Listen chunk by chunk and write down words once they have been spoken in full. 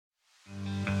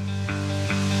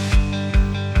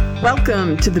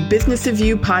Welcome to the Business of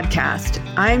You podcast.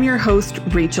 I am your host,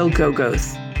 Rachel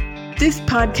Gogos. This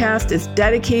podcast is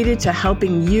dedicated to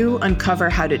helping you uncover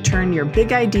how to turn your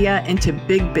big idea into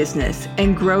big business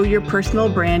and grow your personal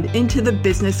brand into the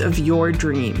business of your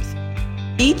dreams.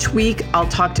 Each week, I'll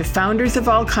talk to founders of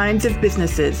all kinds of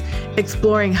businesses,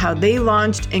 exploring how they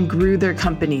launched and grew their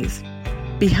companies.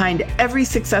 Behind every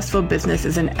successful business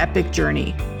is an epic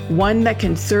journey, one that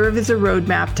can serve as a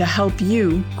roadmap to help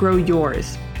you grow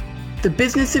yours. The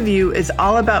Business of You is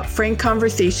all about frank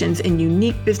conversations and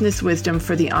unique business wisdom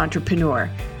for the entrepreneur.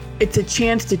 It's a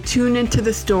chance to tune into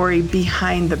the story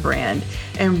behind the brand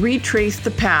and retrace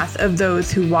the path of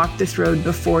those who walked this road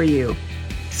before you,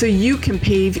 so you can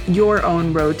pave your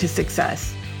own road to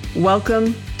success.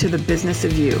 Welcome to the Business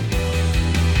of You.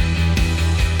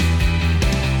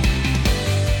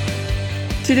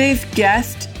 Today's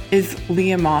guest is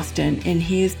Liam Austin, and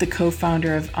he is the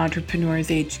co-founder of Entrepreneurs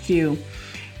HQ.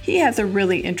 He has a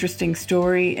really interesting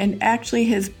story, and actually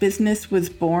his business was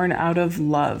born out of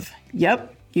love.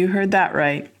 Yep, you heard that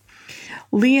right.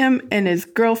 Liam and his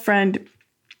girlfriend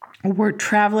were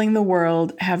traveling the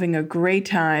world, having a great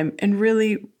time, and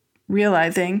really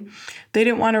realizing they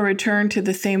didn't want to return to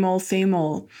the same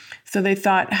old. So they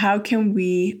thought, how can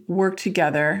we work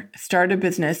together, start a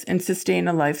business, and sustain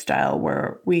a lifestyle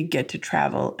where we get to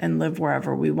travel and live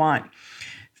wherever we want?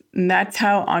 And that's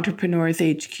how Entrepreneurs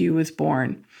HQ was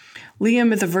born.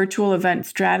 Liam is a virtual event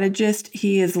strategist.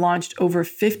 He has launched over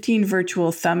 15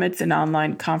 virtual summits and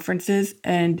online conferences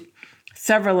and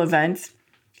several events.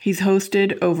 He's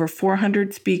hosted over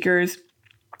 400 speakers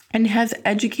and has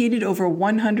educated over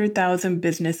 100,000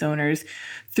 business owners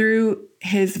through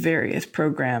his various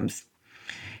programs.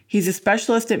 He's a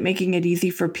specialist at making it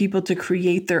easy for people to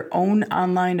create their own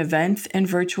online events and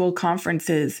virtual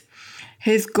conferences.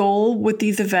 His goal with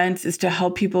these events is to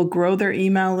help people grow their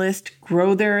email list,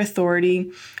 grow their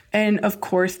authority, and of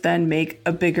course, then make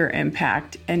a bigger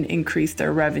impact and increase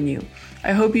their revenue.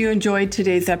 I hope you enjoyed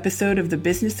today's episode of The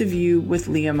Business of You with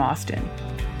Liam Austin.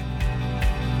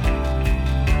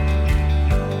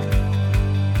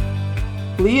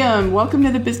 Liam, welcome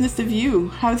to The Business of You.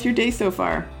 How's your day so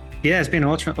far? Yeah, it's been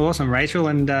awesome, Rachel.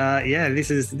 And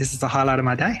this is the highlight of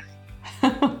my day.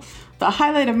 The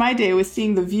highlight of my day was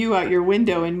seeing the view out your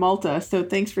window in Malta. So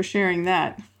thanks for sharing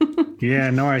that. Yeah,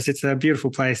 no worries. It's a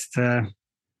beautiful place to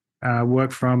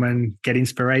work from and get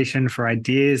inspiration for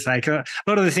ideas. Like a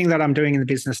lot of the things that I'm doing in the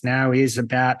business now is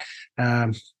about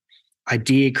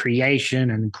idea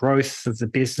creation and growth of the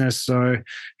business. So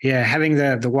yeah, having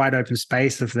the wide open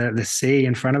space of the sea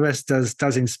in front of us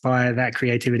does inspire that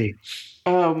creativity.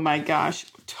 Oh my gosh,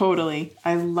 totally.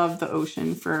 I love the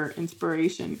ocean for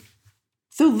inspiration.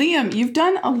 So Liam, you've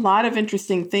done a lot of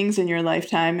interesting things in your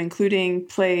lifetime, including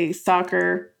play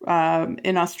soccer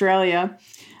in Australia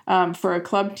for a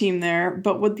club team there,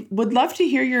 but would love to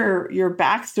hear your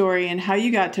backstory and how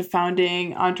you got to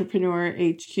founding Entrepreneur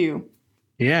HQ.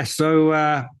 Yeah,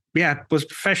 so was a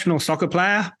professional soccer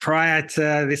player prior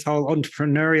to this whole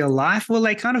entrepreneurial life. Well,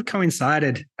 they kind of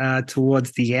coincided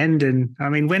towards the end. And I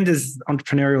mean, when does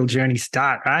entrepreneurial journey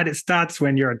start, right? It starts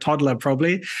when you're a toddler,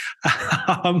 probably.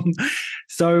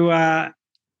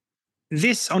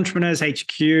 This Entrepreneurs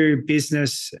HQ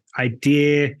business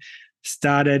idea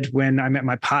started when I met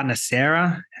my partner,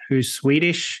 Sarah, who's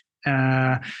Swedish.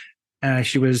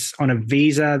 She was on a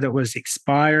visa that was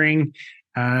expiring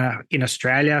in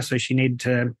Australia, so she needed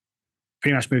to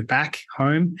pretty much move back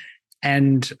home.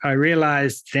 And I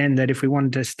realized then that if we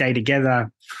wanted to stay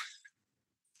together,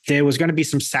 there was going to be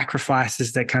some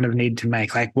sacrifices that kind of needed to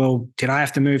make. Like, well, did I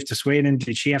have to move to Sweden?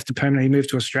 Did she have to permanently move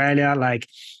to Australia? Like,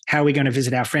 how are we going to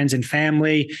visit our friends and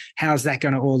family? How's that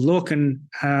going to all look? And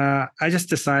I just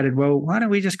decided, well, why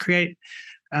don't we just create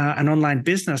an online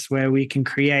business where we can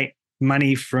create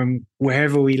money from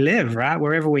wherever we live, right?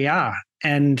 Wherever we are.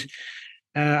 And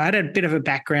I had a bit of a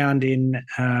background in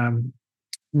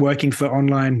working for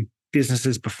online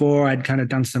businesses before. I'd kind of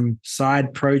done some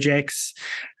side projects,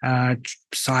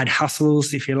 side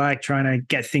hustles, if you like, trying to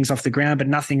get things off the ground, but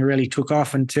nothing really took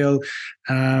off until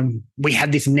we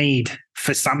had this need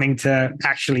for something to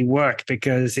actually work,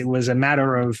 because it was a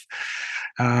matter of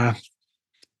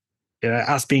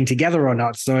us being together or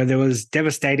not. So there was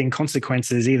devastating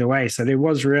consequences either way. So there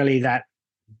was really that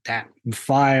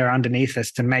fire underneath us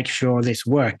to make sure this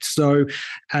worked. So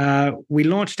we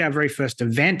launched our very first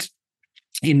event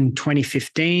in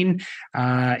 2015.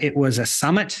 It was a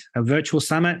summit, a virtual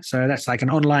summit. So that's like an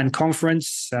online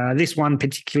conference. This one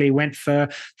particularly went for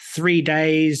 3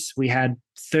 days. We had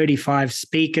 35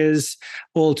 speakers,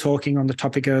 all talking on the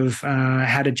topic of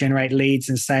how to generate leads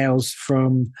and sales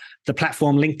from the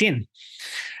platform LinkedIn.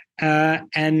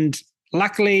 And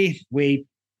luckily, we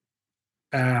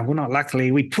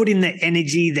put in the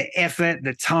energy, the effort,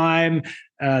 the time,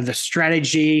 the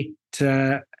strategy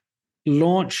to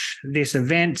launch this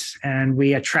event, and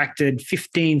we attracted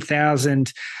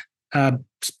 15,000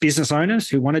 business owners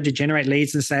who wanted to generate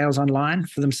leads and sales online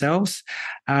for themselves.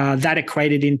 That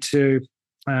equated into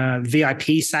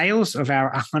VIP sales of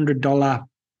our $100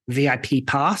 VIP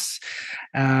pass.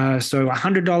 So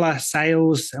 $100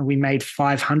 sales, and we made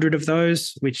 500 of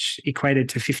those, which equated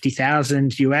to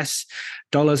 50,000 US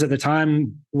dollars at the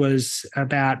time, was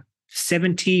about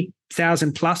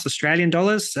 70,000 plus Australian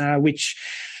dollars, which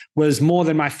was more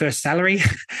than my first salary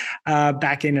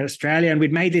back in Australia. And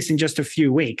we'd made this in just a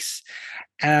few weeks.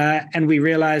 And we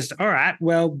realized, all right,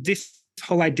 well, this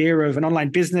whole idea of an online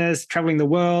business, traveling the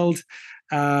world,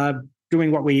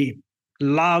 doing what we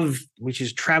love, which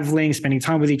is traveling, spending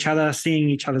time with each other, seeing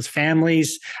each other's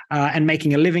families, and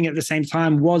making a living at the same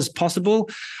time, was possible.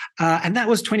 And that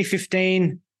was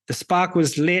 2015. The spark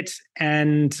was lit,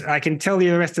 and I can tell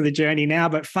you the rest of the journey now,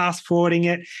 but fast forwarding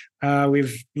it,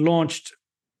 we've launched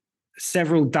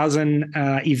several dozen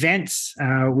events.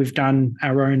 We've done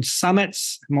our own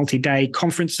summits, multi-day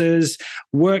conferences,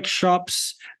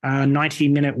 workshops,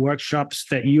 90-minute workshops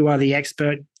that you are the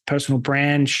expert, personal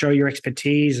brand, show your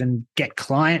expertise and get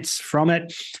clients from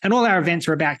it. And all our events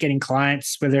are about getting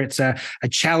clients, whether it's a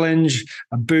challenge,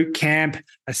 a boot camp,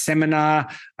 a seminar,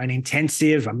 an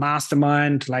intensive, a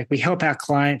mastermind. Like, we help our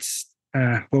clients.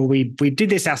 We did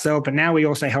this ourselves, but now we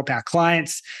also help our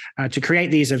clients to create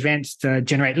these events, to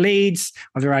generate leads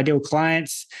of their ideal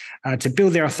clients, to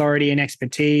build their authority and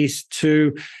expertise,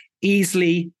 to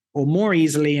easily or more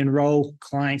easily enroll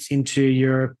clients into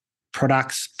your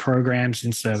products, programs,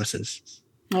 and services.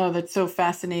 Oh, that's so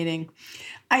fascinating.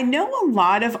 I know a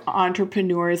lot of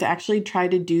entrepreneurs actually try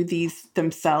to do these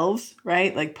themselves,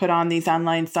 right? Like put on these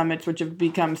online summits, which have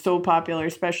become so popular,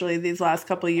 especially these last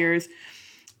couple of years.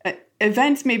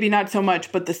 Events, maybe not so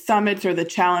much, but the summits or the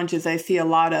challenges I see a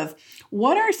lot of.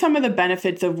 What are some of the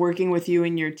benefits of working with you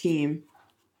and your team?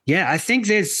 Yeah, I think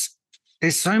there's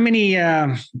so many,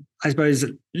 I suppose,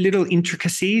 little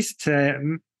intricacies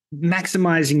to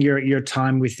maximizing your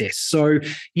time with this. So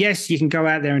yes, you can go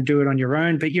out there and do it on your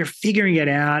own, but you're figuring it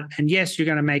out. And yes, you're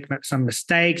going to make some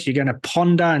mistakes. You're going to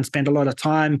ponder and spend a lot of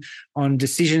time on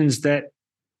decisions that,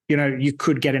 you know, you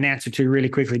could get an answer to really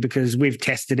quickly, because we've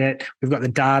tested it. We've got the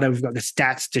data, we've got the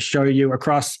stats to show you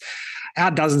across our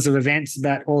dozens of events,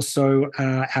 but also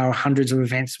our hundreds of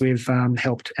events we've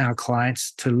helped our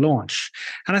clients to launch.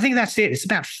 And I think that's it. It's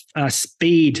about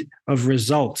speed of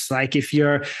results. Like, if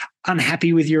you're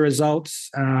unhappy with your results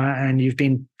and you've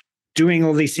been doing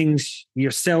all these things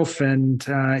yourself and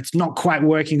it's not quite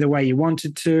working the way you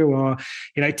wanted to, or,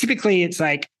 you know, typically it's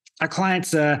like, our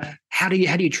clients how do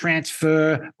you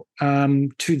transfer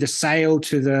to the sale,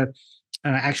 to the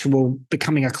actual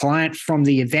becoming a client from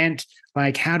the event?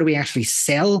 Like, how do we actually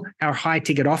sell our high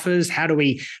ticket offers? How do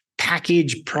we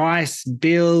package, price,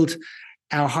 build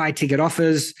our high ticket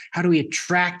offers? How do we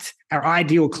attract our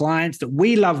ideal clients that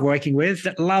we love working with,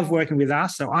 that love working with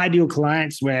us? So ideal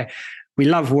clients where we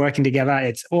love working together.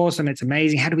 It's awesome. It's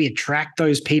amazing. How do we attract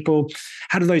those people?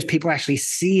 How do those people actually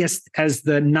see us as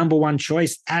the number one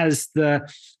choice, as the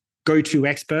go-to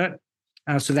expert?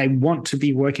 So they want to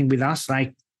be working with us.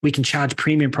 Like, we can charge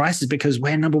premium prices because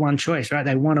we're number one choice, right?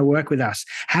 They want to work with us.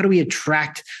 How do we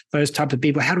attract those type of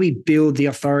people? How do we build the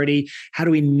authority? How do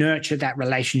we nurture that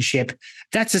relationship?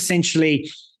 That's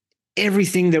essentially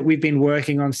everything that we've been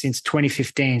working on since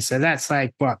 2015. So that's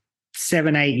like, what,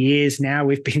 7-8 years now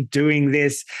we've been doing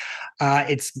this.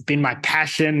 It's been my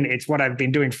passion. It's what I've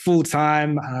been doing full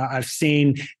time. I've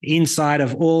seen the inside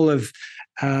of all of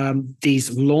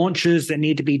these launches that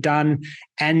need to be done.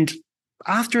 And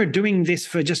after doing this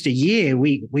for just a year,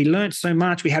 we learned so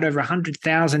much. We had over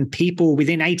 100,000 people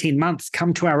within 18 months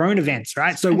come to our own events,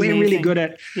 right? So Amazing. We're really good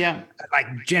at like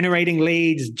generating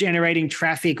leads, generating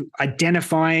traffic,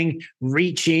 identifying,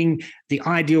 reaching the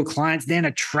ideal clients, then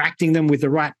attracting them with the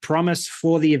right promise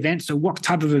for the event. So what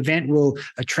type of event will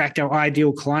attract our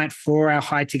ideal client for our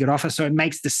high ticket offer? So it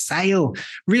makes the sale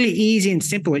really easy and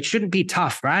simple. It shouldn't be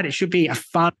tough, right? It should be a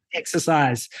fun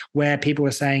exercise where people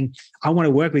are saying, I want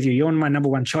to work with you. You're my number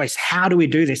one choice. How do we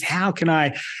do this? How can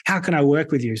I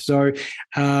work with you? So,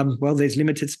 well, there's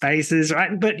limited spaces,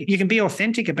 right? But you can be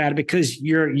authentic about it because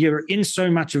you're in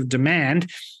so much of demand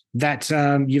that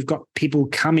you've got people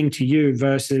coming to you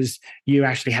versus you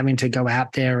actually having to go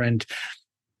out there and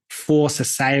force a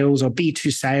sales or be too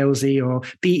salesy or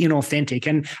be inauthentic.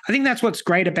 And I think that's what's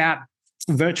great about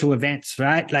virtual events,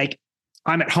 right? Like,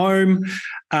 I'm at home.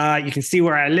 You can see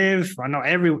where I live. I'm not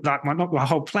not the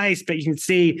whole place, but you can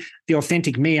see the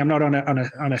authentic me. I'm not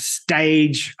on a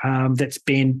stage that's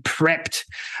been prepped.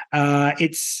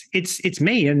 It's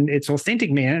me, and it's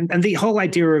authentic me. And the whole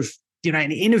idea of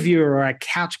an interview or a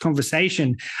couch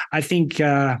conversation, I think,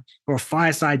 or a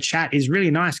fireside chat is really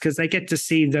nice because they get to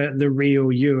see the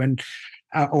real you and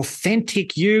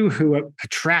authentic you, who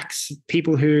attracts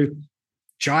people who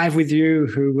jive with you,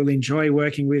 who will enjoy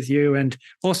working with you. And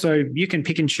also you can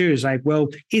pick and choose, like, well,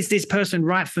 is this person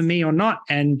right for me or not?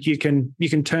 And you can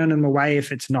turn them away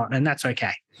if it's not, and that's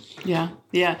okay. Yeah.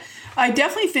 I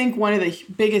definitely think one of the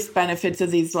biggest benefits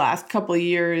of these last couple of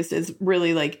years is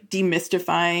really like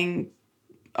demystifying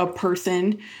a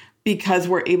person, because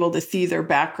we're able to see their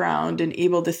background and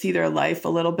able to see their life a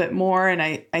little bit more. And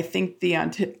I think the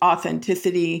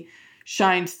authenticity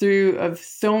shines through of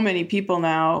so many people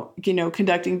now,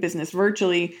 conducting business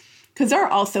virtually, because they're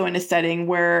also in a setting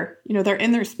where, they're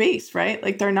in their space, right?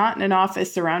 Like they're not in an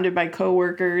office surrounded by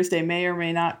coworkers they may or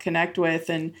may not connect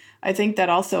with. And I think that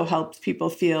also helps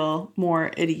people feel more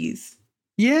at ease.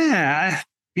 Yeah.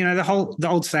 The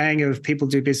old saying of people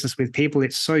do business with people,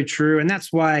 it's so true. And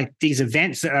that's why these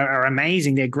events are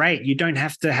amazing. They're great. You don't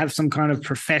have to have some kind of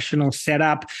professional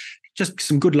setup. Just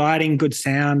some good lighting, good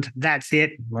sound. That's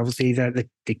it. Obviously, the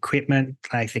equipment,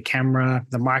 like the camera,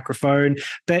 the microphone,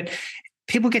 but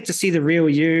people get to see the real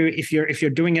you. If you're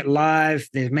doing it live,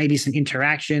 there's maybe some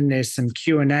interaction. There's some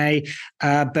Q&A.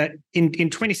 But in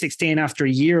 2016, after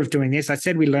a year of doing this, I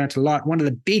said we learned a lot. One of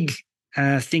the big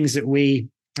things that we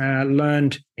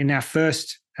learned in our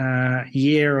first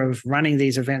year of running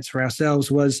these events for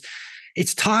ourselves was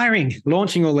it's tiring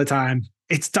launching all the time.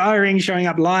 It's tiring showing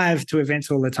up live to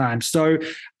events all the time. So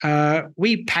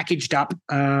we packaged up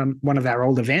one of our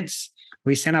old events.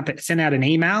 We sent out an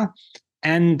email,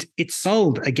 and it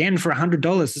sold again for $100,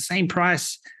 the same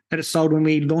price that it sold when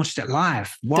we launched it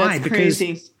live. Why? That's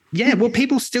crazy. Yeah, well,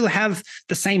 people still have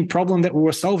the same problem that we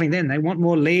were solving then. They want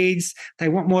more leads, they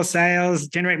want more sales,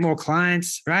 generate more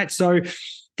clients, right? So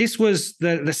this was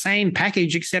the same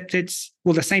package, except it's,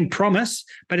 the same promise,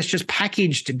 but it's just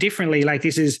packaged differently. Like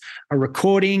this is a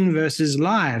recording versus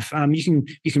live. You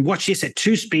can watch this at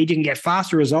 2 speed. You can get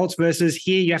faster results versus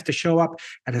here you have to show up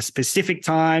at a specific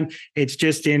time. It's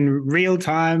just in real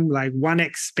time, like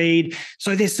 1x speed.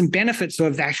 So there's some benefits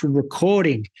of the actual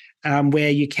recording where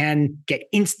you can get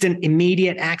instant,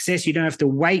 immediate access. You don't have to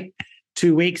wait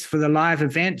 2 weeks for the live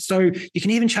event. So you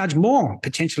can even charge more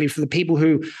potentially for the people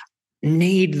who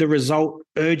need the result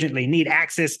urgently, need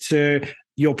access to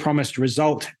your promised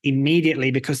result immediately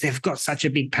because they've got such a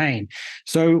big pain.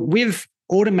 So we've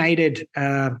automated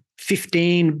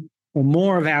 15 or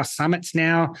more of our summits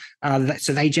now.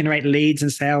 So they generate leads and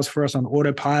sales for us on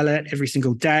autopilot every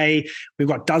single day. We've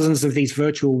got dozens of these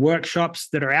virtual workshops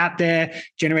that are out there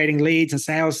generating leads and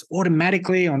sales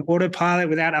automatically on autopilot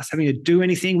without us having to do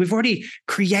anything. We've already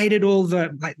created all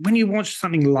when you watch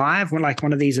something live, like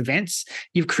one of these events,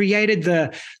 you've created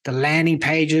the landing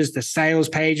pages, the sales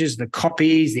pages, the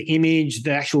copies, the image,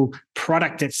 the actual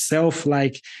product itself,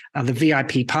 like the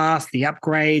VIP pass, the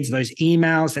upgrades, those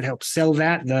emails that help sell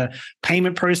that, the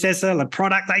payment processor, the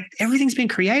product, like everything's been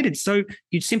created. So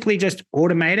you simply just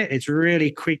automate it. It's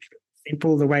really quick,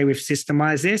 simple the way we've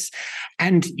systemized this.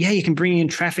 And yeah, you can bring in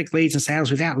traffic, leads and sales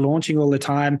without launching all the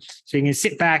time. So you can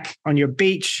sit back on your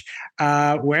beach,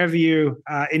 wherever you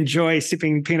enjoy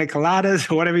sipping pina coladas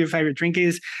or whatever your favorite drink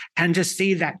is, and just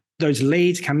see that those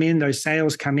leads come in, those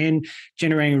sales come in,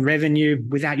 generating revenue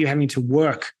without you having to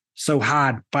work so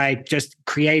hard by just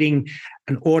creating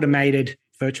an automated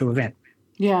virtual event.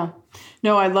 Yeah.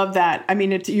 No, I love that. I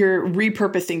mean, you're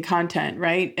repurposing content,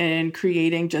 right? And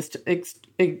creating just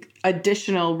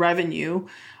additional revenue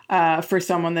for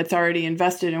someone that's already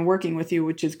invested in working with you,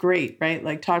 which is great, right?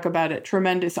 Like talk about it,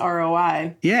 tremendous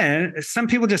ROI. Yeah. Some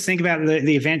people just think about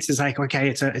the events as like, okay,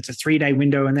 it's a 3-day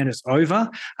window and then it's over.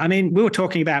 I mean, we were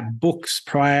talking about books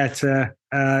prior to,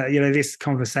 this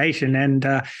conversation, and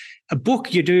a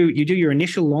book, you do your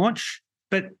initial launch,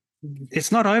 but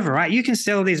it's not over, right? You can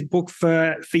sell this book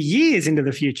for years into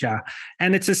the future.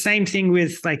 And it's the same thing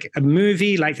with like a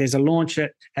movie, like there's a launch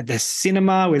at the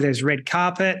cinema where there's red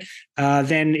carpet.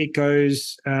 Then it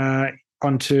goes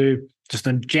onto just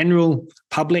the general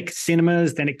public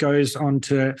cinemas. Then it goes on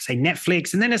to say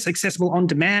Netflix, and then it's accessible on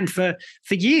demand for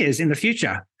years in the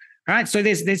future. Right. So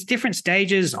there's different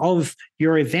stages of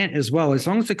your event as well. As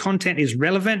long as the content is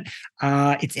relevant,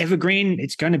 it's evergreen,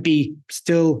 it's going to be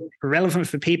still relevant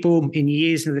for people in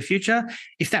years in the future.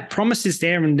 If that promise is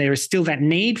there and there is still that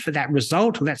need for that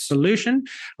result or that solution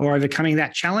or overcoming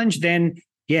that challenge, then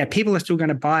yeah, people are still going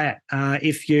to buy it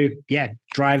if you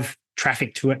drive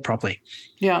traffic to it properly.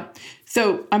 Yeah.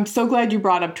 So I'm so glad you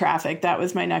brought up traffic. That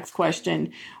was my next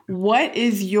question. What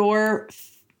is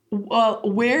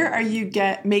where are you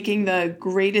making the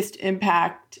greatest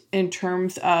impact in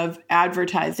terms of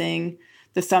advertising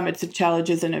the summits and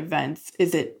challenges and events?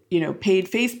 Is it, paid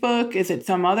Facebook? Is it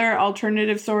some other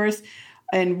alternative source?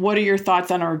 And what are your thoughts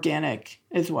on organic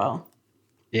as well?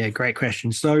 Yeah, great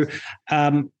question. So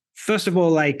first of all,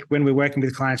 like when we're working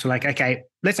with clients, we're like, okay,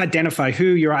 let's identify who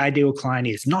your ideal client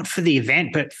is, not for the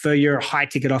event, but for your high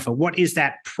ticket offer. What is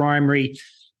that primary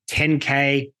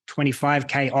 10K,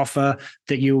 25K offer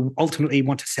that you ultimately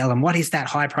want to sell them? What is that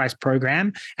high price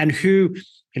program, and who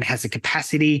has the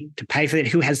capacity to pay for it?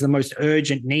 Who has the most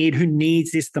urgent need? Who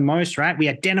needs this the most, right? We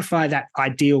identify that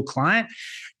ideal client,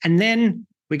 and then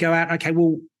we go out, okay,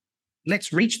 well,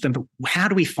 let's reach them. But how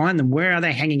do we find them? Where are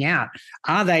they hanging out?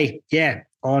 Are they,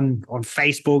 on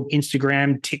Facebook,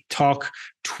 Instagram, TikTok,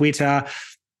 Twitter?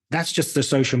 That's just the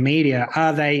social media.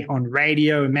 Are they on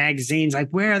radio, magazines? Like,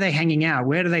 where are they hanging out?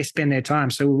 Where do they spend their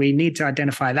time? So we need to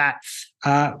identify that.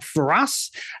 For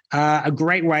us, a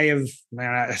great way of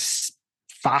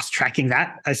fast tracking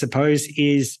that, I suppose,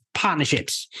 is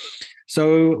partnerships.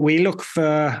 So we look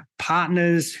for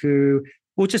partners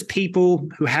or just people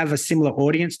who have a similar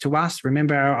audience to us.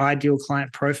 Remember our ideal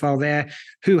client profile there.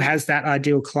 Who has that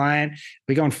ideal client?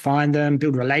 We go and find them,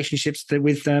 build relationships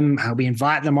with them. We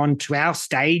invite them onto our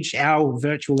stage, our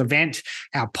virtual event,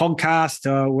 our podcast,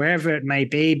 or wherever it may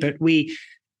be. But we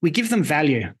give them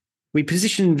value. We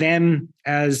position them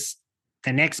as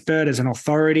an expert, as an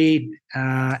authority,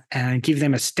 and give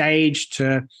them a stage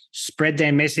to spread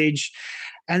their message.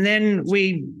 And then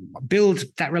we build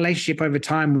that relationship over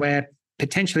time where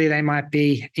potentially they might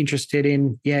be interested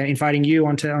in inviting you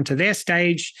onto their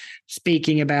stage,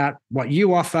 speaking about what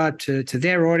you offer to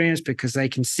their audience, because they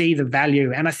can see the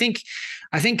value. And I think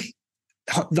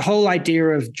the whole idea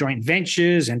of joint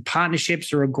ventures and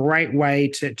partnerships are a great way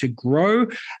to grow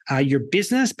your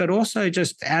business, but also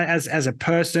just as a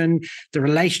person, the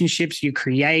relationships you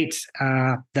create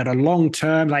that are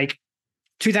long-term. Like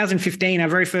 2015, our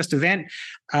very first event,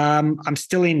 I'm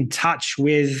still in touch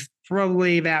with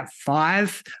probably about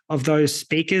 5 of those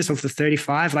speakers of the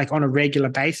 35, like on a regular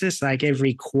basis, like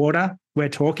every quarter we're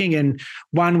talking. And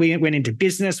one we went into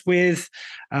business with,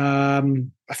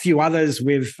 a few others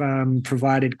we've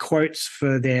provided quotes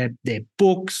for their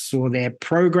books or their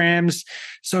programs.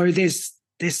 So there's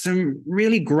some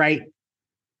really great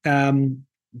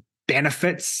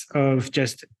benefits of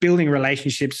just building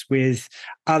relationships with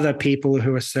other people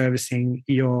who are servicing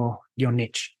your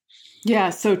niche.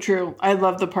 Yeah, so true. I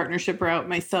love the partnership route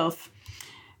myself.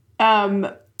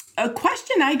 A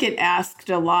question I get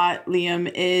asked a lot,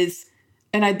 Liam, is,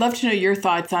 and I'd love to know your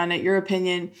thoughts on it, your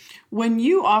opinion. When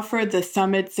you offer the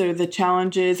summits or the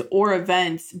challenges or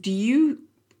events, do you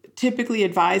typically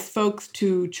advise folks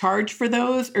to charge for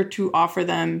those or to offer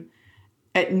them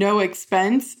at no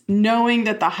expense, knowing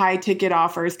that the high ticket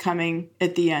offer is coming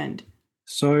at the end?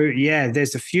 So,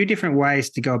 there's a few different ways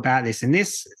to go about this. And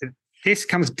this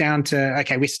comes down to,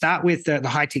 okay, we start with the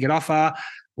high ticket offer.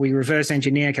 We reverse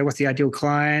engineer, okay, what's the ideal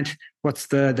client? What's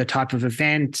the type of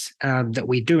event that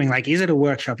we're doing? Like, is it a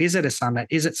workshop? Is it a summit?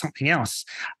 Is it something else?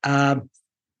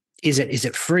 Is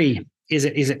it free? Is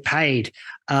it paid?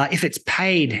 If it's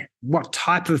paid, what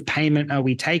type of payment are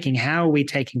we taking? How are we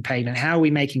taking payment? How are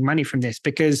we making money from this?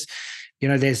 Because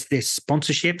there's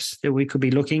sponsorships that we could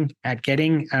be looking at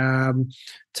getting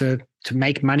to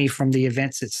make money from the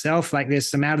events itself. Like, there's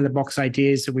some out of the box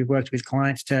ideas that we've worked with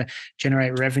clients to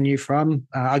generate revenue from.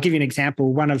 I'll give you an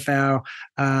example. One of our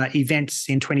events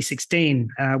in 2016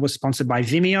 was sponsored by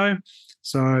Vimeo.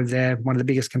 So they're one of the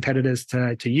biggest competitors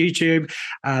to YouTube.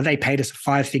 They paid us a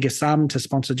 5-figure sum to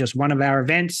sponsor just one of our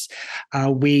events.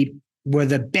 We were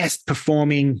the best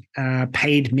performing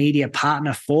paid media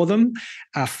partner for them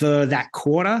for that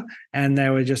quarter. And they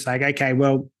were just like, okay,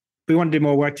 well, we want to do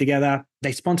more work together.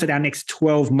 They sponsored our next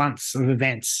 12 months of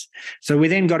events. So we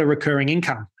then got a recurring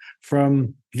income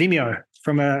from Vimeo,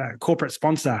 from a corporate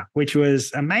sponsor, which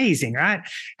was amazing, right?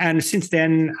 And since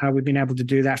then, we've been able to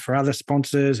do that for other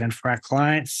sponsors and for our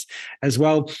clients as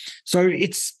well. So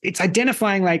it's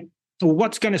identifying like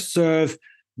what's going to serve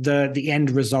the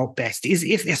end result best. Is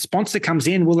if a sponsor comes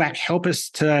in, will that help us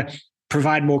to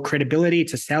provide more credibility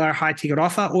to sell our high ticket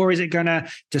offer, or is it going to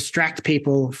distract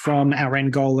people from our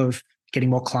end goal of getting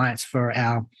more clients for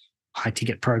our high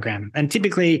ticket program? And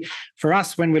typically for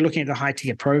us, when we're looking at the high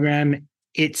ticket program,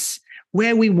 it's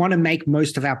where we want to make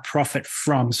most of our profit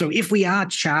from. So if we are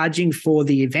charging for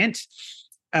the event,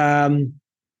 then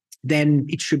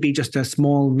it should be just a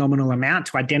small nominal amount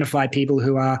to identify people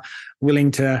who are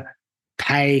willing to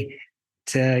pay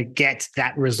to get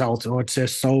that result or to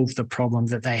solve the problem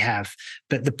that they have.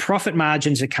 But the profit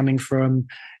margins are coming from,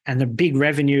 and the big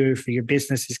revenue for your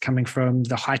business is coming from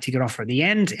the high ticket offer at the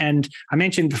end. And I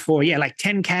mentioned before, like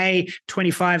 10K,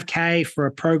 25K for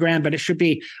a program, but it should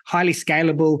be highly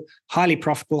scalable, highly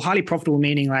profitable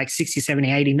meaning like 60,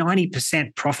 70, 80,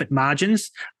 90% profit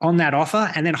margins on that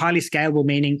offer. And then highly scalable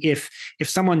meaning if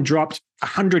someone dropped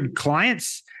 100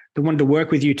 clients that wanted to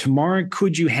work with you tomorrow,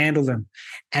 could you handle them?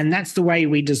 And that's the way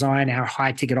we design our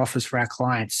high ticket offers for our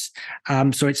clients.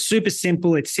 So it's super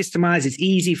simple, it's systemized, it's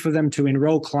easy for them to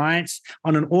enroll clients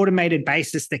on an automated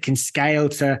basis that can scale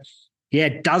to,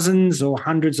 dozens or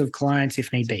hundreds of clients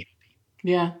if need be.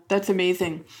 Yeah, that's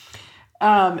amazing.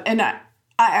 And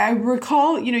I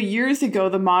recall, years ago,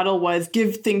 the model was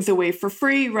give things away for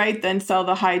free, right? Then sell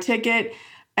the high ticket.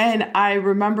 And I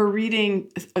remember reading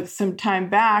some time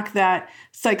back that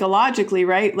psychologically,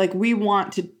 right, like we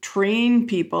want to train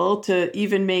people to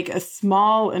even make a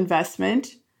small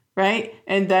investment, right,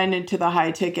 and then into the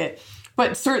high ticket.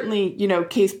 But certainly,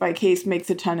 case by case makes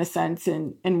a ton of sense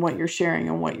in what you're sharing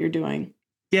and what you're doing.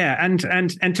 Yeah, and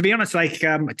to be honest, like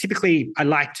typically I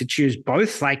like to choose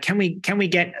both. Like, can we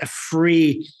get a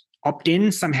free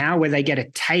opt-in somehow where they get a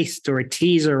taste or a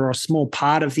teaser or a small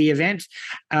part of the event,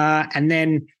 and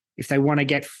then if they want to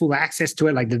get full access to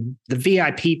it, like the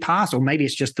VIP pass, or maybe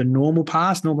it's just the normal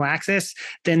pass, normal access,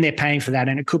 then they're paying for that.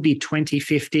 And it could be 20,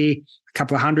 50, a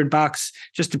couple of $100,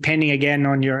 just depending again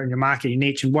on your market, your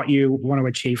niche, and what you want to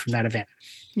achieve from that event.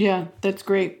 Yeah, that's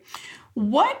great.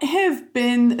 What have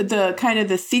been the kind of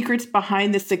the secrets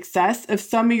behind the success of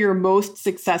some of your most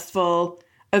successful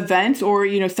events, or,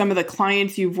 some of the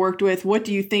clients you've worked with? What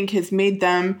do you think has made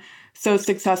them so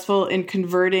successful in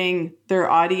converting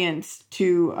their audience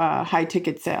to a high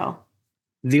ticket sale?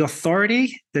 The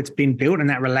authority that's been built and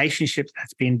that relationship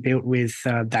that's been built with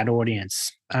that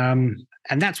audience.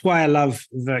 And that's why I love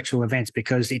virtual events,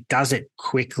 because it does it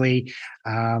quickly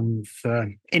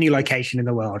for any location in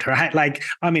the world, right? Like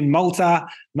I'm in Malta.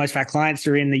 Most of our clients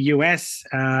are in the US.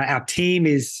 Our team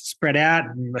is spread out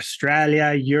in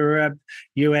Australia, Europe,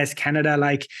 US,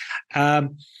 Canada.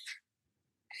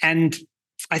 And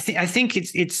I think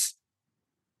it's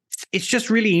just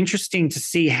really interesting to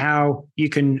see how you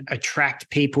can attract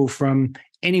people from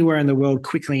anywhere in the world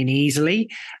quickly and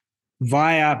easily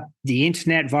via the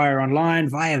internet, via online,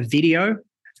 via video,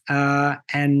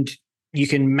 and you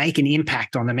can make an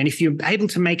impact on them. And if you're able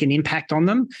to make an impact on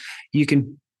them, you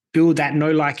can build that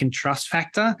know, like, and trust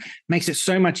factor. Makes it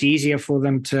so much easier for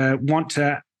them to want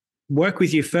to work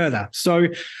with you further. So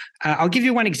I'll give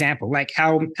you one example. Like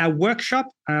our workshop,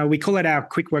 we call it our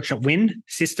Quick Workshop Win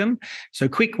system. So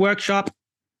Quick Workshop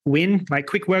Win, like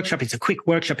Quick Workshop, it's a quick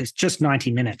workshop. It's just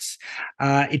 90 minutes.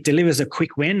 It delivers a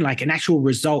quick win, like an actual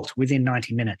result within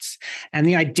 90 minutes. And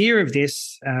the idea of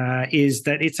this is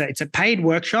that it's a paid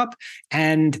workshop,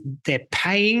 and they're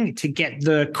paying to get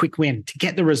the quick win, to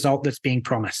get the result that's being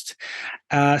promised.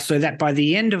 So that by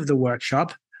the end of the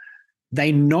workshop,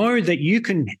 they know that you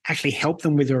can actually help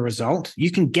them with a result.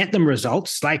 You can get them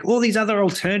results, like all these other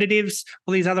alternatives,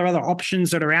 all these other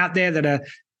options that are out there that are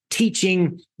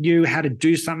teaching you how to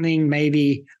do something,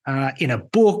 maybe in a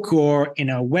book or in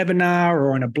a webinar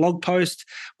or in a blog post.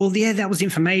 Well, yeah, that was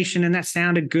information and that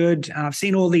sounded good. I've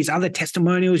seen all these other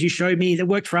testimonials you showed me that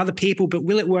worked for other people, but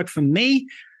will it work for me?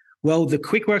 Well, the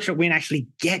Quick Workshop Win actually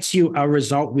gets you a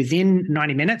result within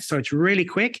 90 minutes. So it's really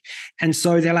quick. And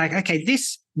so they're like, okay,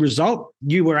 this result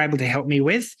you were able to help me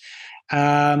with.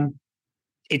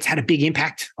 It's had a big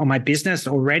impact on my business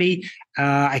already.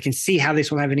 I can see how this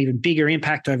will have an even bigger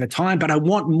impact over time, but I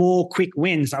want more quick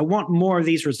wins. I want more of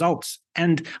these results.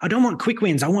 And I don't want quick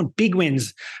wins. I want big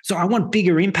wins. So I want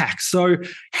bigger impacts. So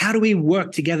how do we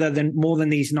work together more than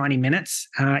these 90 minutes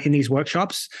in these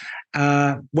workshops?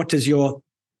 What does your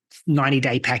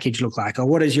 90-day package look like? Or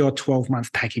what does your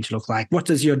 12-month package look like? What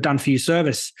does your done-for-you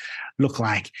service look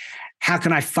like? How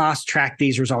can I fast track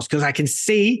these results? Because I can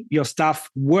see your stuff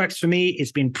works for me.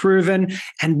 It's been proven.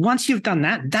 And once you've done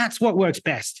that, that's what works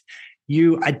best.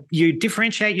 You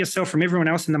differentiate yourself from everyone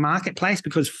else in the marketplace,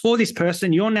 because for this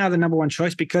person, you're now the number one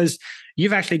choice because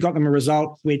you've actually got them a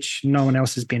result which no one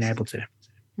else has been able to.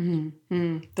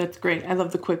 Mm-hmm. That's great. I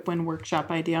love the quick win workshop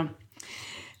idea.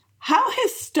 How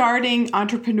has starting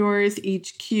Entrepreneurs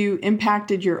HQ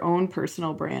impacted your own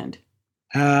personal brand?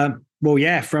 Well,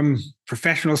 yeah, from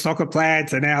professional soccer player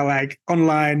to now like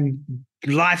online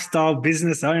lifestyle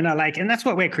business owner, and that's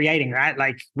what we're creating, right?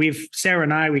 Like Sarah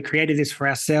and I, we created this for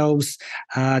ourselves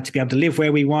to be able to live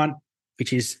where we want,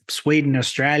 which is Sweden,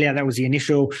 Australia. That was the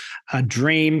initial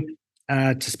dream.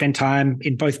 to spend time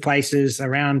in both places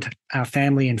around our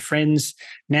family and friends.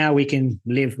 Now we can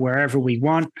live wherever we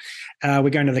want. We're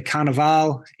going to the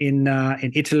Carnival in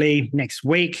Italy next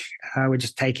week. We're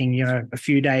just taking a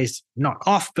few days, not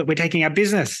off, but we're taking our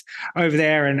business over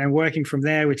there and working from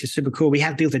there, which is super cool. We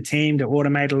have built a team to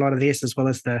automate a lot of this, as well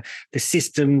as the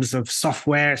systems of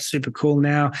software. Super cool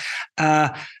now.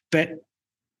 But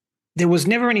there was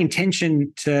never an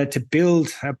intention to build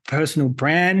a personal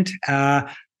brand.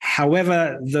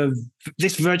 However,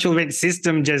 this virtual event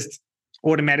system just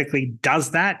automatically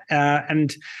does that.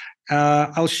 And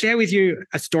I'll share with you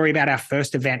a story about our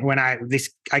first event when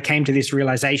I came to this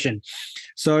realization.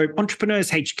 So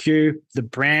Entrepreneurs HQ, the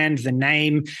brand, the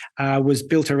name was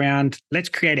built around, let's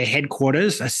create a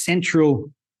headquarters, a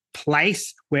central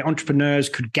place where entrepreneurs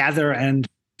could gather and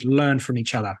learn from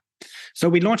each other. So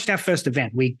we launched our first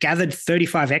event. We gathered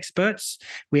 35 experts.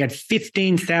 We had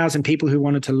 15,000 people who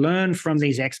wanted to learn from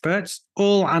these experts,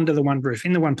 all under the one roof,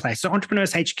 in the one place. So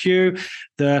Entrepreneurs HQ,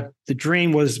 the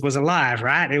dream was alive,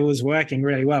 right? It was working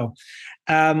really well.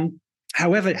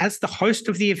 However, as the host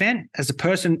of the event, as a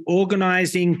person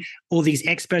organizing all these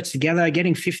experts together,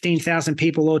 getting 15,000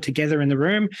 people all together in the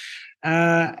room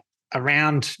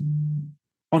around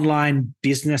online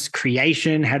business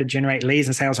creation, how to generate leads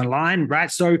and sales online, right?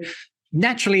 So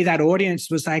naturally, that audience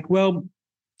was like, well,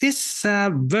 this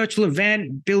virtual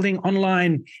event, building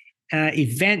online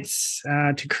events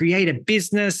to create a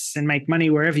business and make money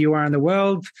wherever you are in the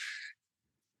world.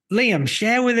 Liam,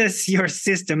 share with us your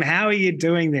system. How are you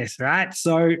doing this, right?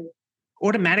 So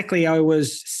automatically, I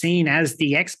was seen as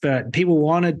the expert. People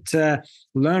wanted to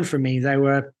learn from me. They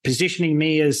were positioning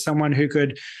me as someone who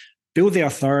could build the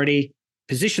authority,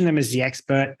 position them as the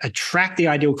expert, attract the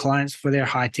ideal clients for their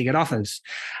high ticket offers.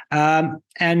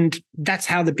 And that's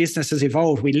how the business has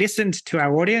evolved. We listened to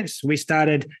our audience. We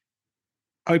started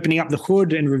opening up the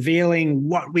hood and revealing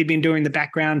what we've been doing in the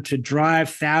background to drive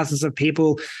thousands of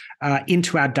people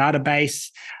into our database,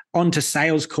 onto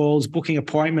sales calls, booking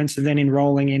appointments, and then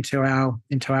enrolling into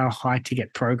our high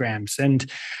ticket programs. And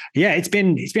yeah, it's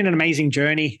been an amazing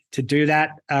journey to do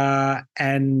that.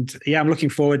 And yeah, I'm looking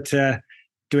forward to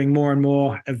doing more and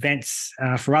more events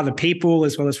for other people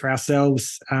as well as for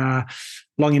ourselves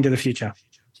long into the future.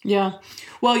 Yeah.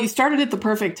 Well, you started at the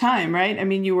perfect time, right? I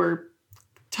mean, you were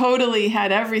totally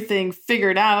had everything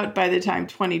figured out by the time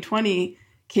 2020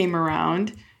 came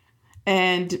around.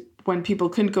 And when people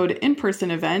couldn't go to in-person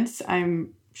events,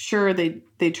 I'm sure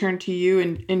they turned to you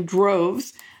in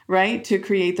droves, right, to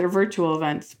create their virtual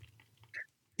events.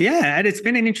 Yeah, and it's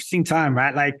been an interesting time,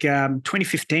 right? Like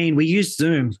 2015, we used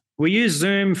Zoom. We used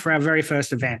Zoom for our very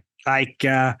first event. Like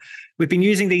we've been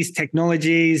using these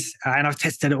technologies and I've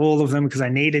tested all of them because I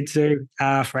needed to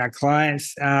for our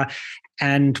clients.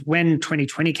 And when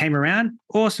 2020 came around,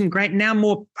 awesome, great. Now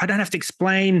I don't have to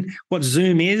explain what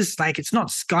Zoom is. Like it's not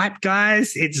Skype,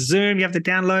 guys. It's Zoom. You have to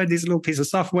download this little piece of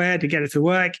software to get it to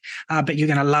work, but you're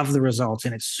going to love the results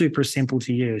and it's super simple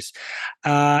to use.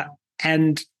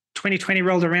 And 2020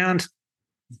 rolled around.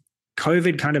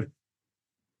 COVID kind of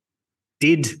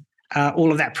did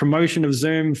all of that promotion of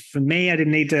Zoom for me. I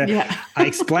didn't need to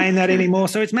explain that anymore.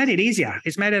 So it's made it easier.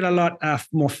 It's made it a lot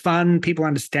more fun. People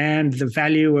understand the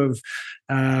value of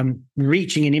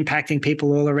reaching and impacting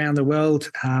people all around the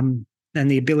world and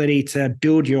the ability to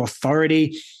build your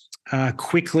authority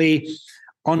quickly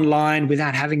online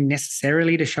without having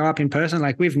necessarily to show up in person.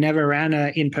 Like we've never ran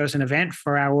an in-person event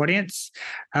for our audience.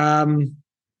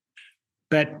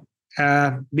 But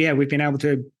we've been able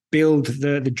to build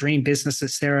the dream business that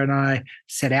Sarah and I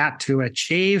set out to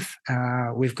achieve.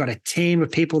 We've got a team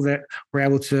of people that we're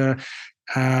able to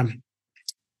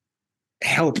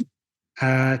help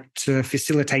to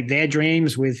facilitate their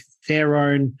dreams with their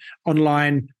own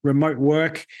online remote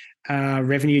work,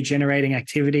 revenue generating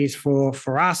activities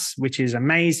for us, which is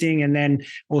amazing. And then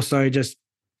also just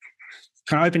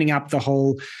kind of opening up the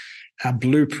whole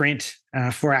blueprint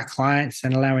for our clients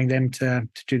and allowing them to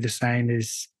do the same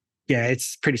is,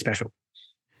 it's pretty special.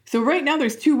 So right now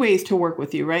there's two ways to work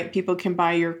with you, right? People can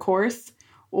buy your course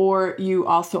or you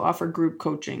also offer group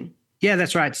coaching. Yeah,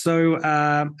 that's right.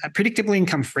 So Predictable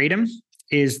Income Freedom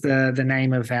is the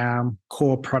name of our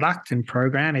core product and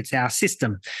program. It's our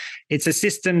system. It's a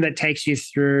system that takes you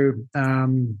through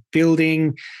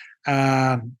building,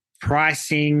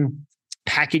 pricing,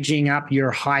 packaging up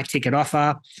your high ticket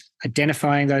offer,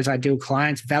 identifying those ideal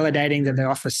clients, validating that the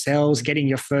offer sells, getting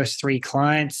your first 3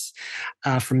 clients.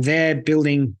 From there,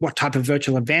 building what type of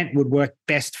virtual event would work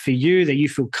best for you that you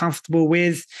feel comfortable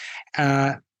with,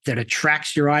 that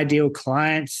attracts your ideal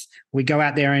clients. We go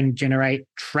out there and generate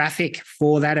traffic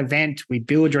for that event. We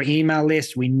build your email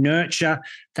list. We nurture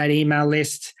that email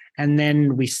list. and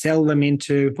then we sell them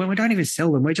into, well, we don't even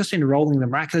sell them, we're just enrolling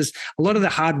them, right? Because a lot of the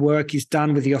hard work is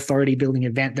done with the authority building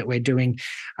event that we're doing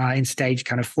in stage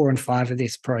kind of 4 and 5 of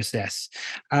this process.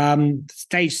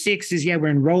 Stage 6 is, we're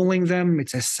enrolling them.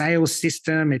 It's a sales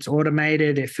system. It's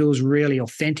automated. It feels really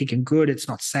authentic and good. It's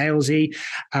not salesy.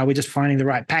 We're just finding the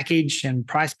right package and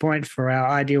price point for our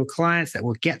ideal clients that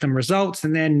will get them results.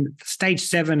 And then stage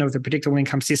 7 of the predictable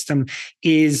income system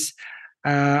is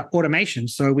automation.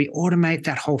 So we automate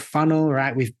that whole funnel,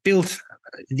 right? We've built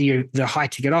the high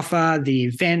ticket offer, the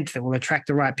event that will attract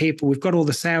the right people. We've got all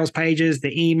the sales pages,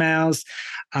 the emails,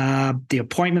 the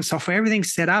appointment software,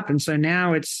 everything's set up. And so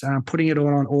now it's putting it all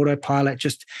on autopilot,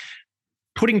 just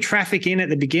putting traffic in at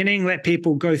the beginning, let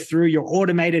people go through your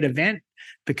automated event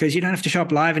because you don't have to show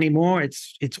up live anymore.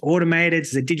 It's automated.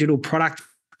 It's a digital product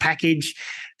package.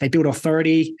 They build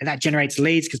authority, and that generates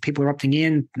leads because people are opting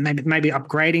in, maybe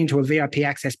upgrading to a VIP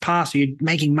access pass. So you're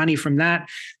making money from that.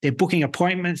 They're booking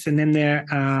appointments, and then they're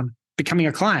becoming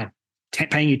a client,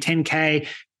 paying you $10K,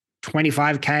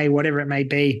 $25K, whatever it may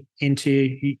be,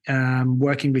 into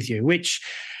working with you, which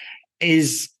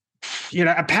is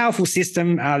a powerful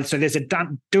system. So there's a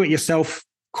do-it-yourself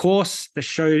course that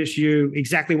shows you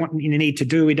exactly what you need to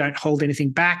do. We don't hold anything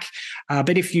back.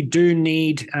 But if you do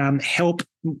need help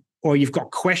or you've got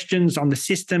questions on the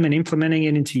system and implementing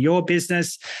it into your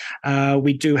business,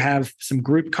 we do have some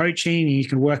group coaching. You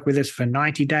can work with us for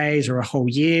 90 days or a whole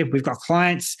year. We've got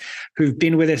clients who've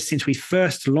been with us since we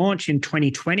first launched in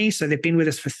 2020. So they've been with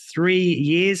us for 3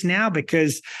 years now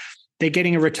because they're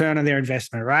getting a return on their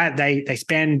investment, right? They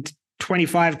spend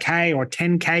 $25K or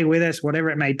 $10K with us,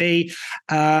 whatever it may be,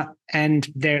 and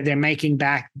they're making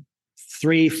back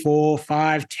 3, 4,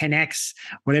 5, 10x,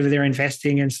 whatever they're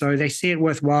investing. And so they see it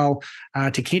worthwhile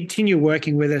to continue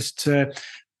working with us to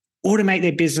automate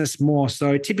their business more.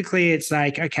 So typically it's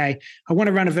like, okay, I want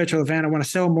to run a virtual event. I want to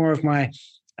sell more of my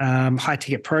high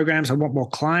ticket programs. I want more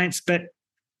clients. But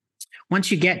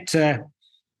once you get to,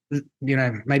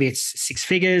 maybe it's 6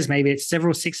 figures, maybe it's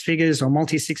several 6 figures or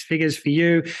multi 6 figures for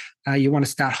you. You want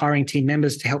to start hiring team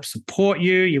members to help support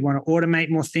you. You want to automate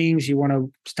more things. You want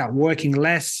to start working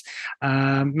less.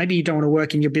 Maybe you don't want to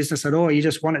work in your business at all. You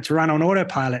just want it to run on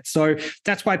autopilot. So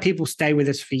that's why people stay with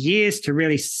us for years, to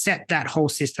really set that whole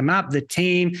system up, the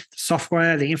team, the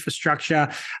software, the infrastructure,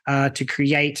 to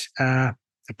create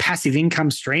a passive income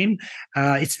stream.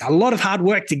 It's a lot of hard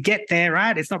work to get there,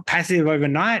 right? It's not passive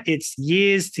overnight. It's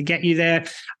years to get you there.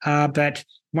 But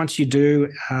once you do,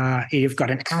 you've got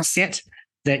an asset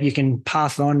that you can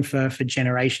pass on for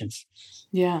generations.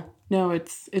 Yeah, no,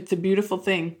 it's a beautiful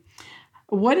thing.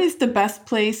 What is the best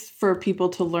place for people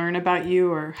to learn about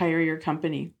you or hire your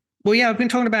company? Well, I've been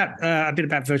talking about a bit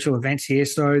about virtual events here.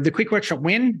 So the Quick Workshop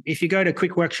Win, if you go to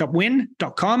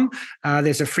quickworkshopwin.com,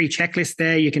 there's a free checklist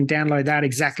there. You can download that,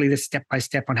 exactly the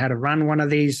step-by-step on how to run one of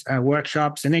these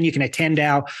workshops. And then you can attend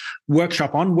our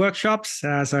workshop on workshops.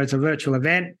 So it's a virtual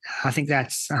event. I think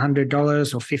that's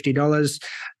 $100 or $50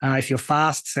 if you're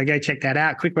fast. So go check that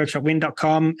out,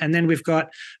 quickworkshopwin.com. And then we've got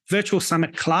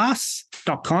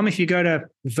virtualsummitclass.com. If you go to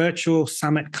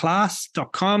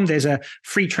virtualsummitclass.com, there's a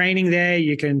free training there.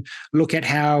 You can look at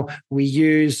how we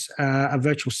use a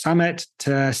virtual summit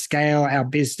to scale our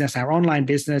business, our online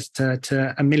business to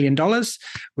 $1 million,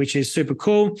 which is super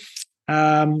cool.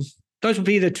 Those would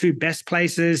be the 2 best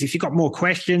places. If you've got more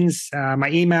questions, my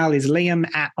email is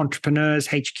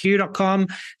liam@entrepreneurshq.com.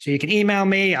 So you can email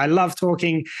me. I love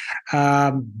talking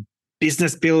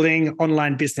business building,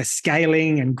 online business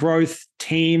scaling and growth,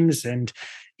 teams and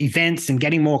events and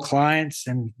getting more clients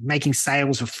and making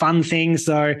sales of fun things.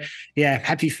 So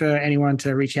happy for anyone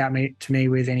to reach out to me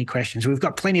with any questions. We've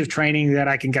got plenty of training that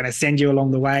I can kind of send you along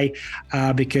the way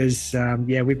because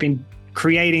we've been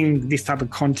creating this type of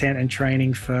content and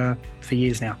training for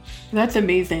years now. That's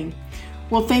amazing.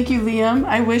 Well, thank you, Liam.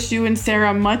 I wish you and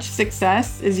Sarah much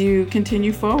success as you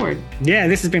continue forward. Yeah,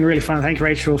 this has been really fun. Thank you,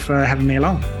 Rachel, for having me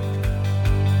along.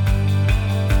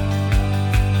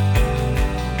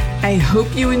 I hope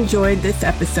you enjoyed this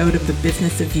episode of The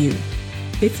Business of You.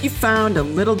 If you found a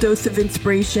little dose of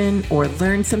inspiration or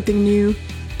learned something new,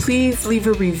 please leave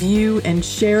a review and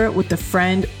share it with a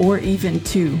friend or even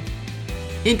 2.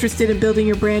 Interested in building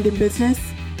your brand and business?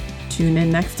 Tune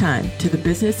in next time to the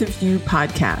Business of You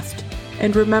podcast.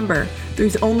 And remember,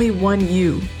 there's only one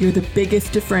you. You're the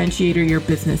biggest differentiator your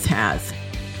business has.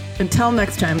 Until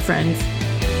next time, friends.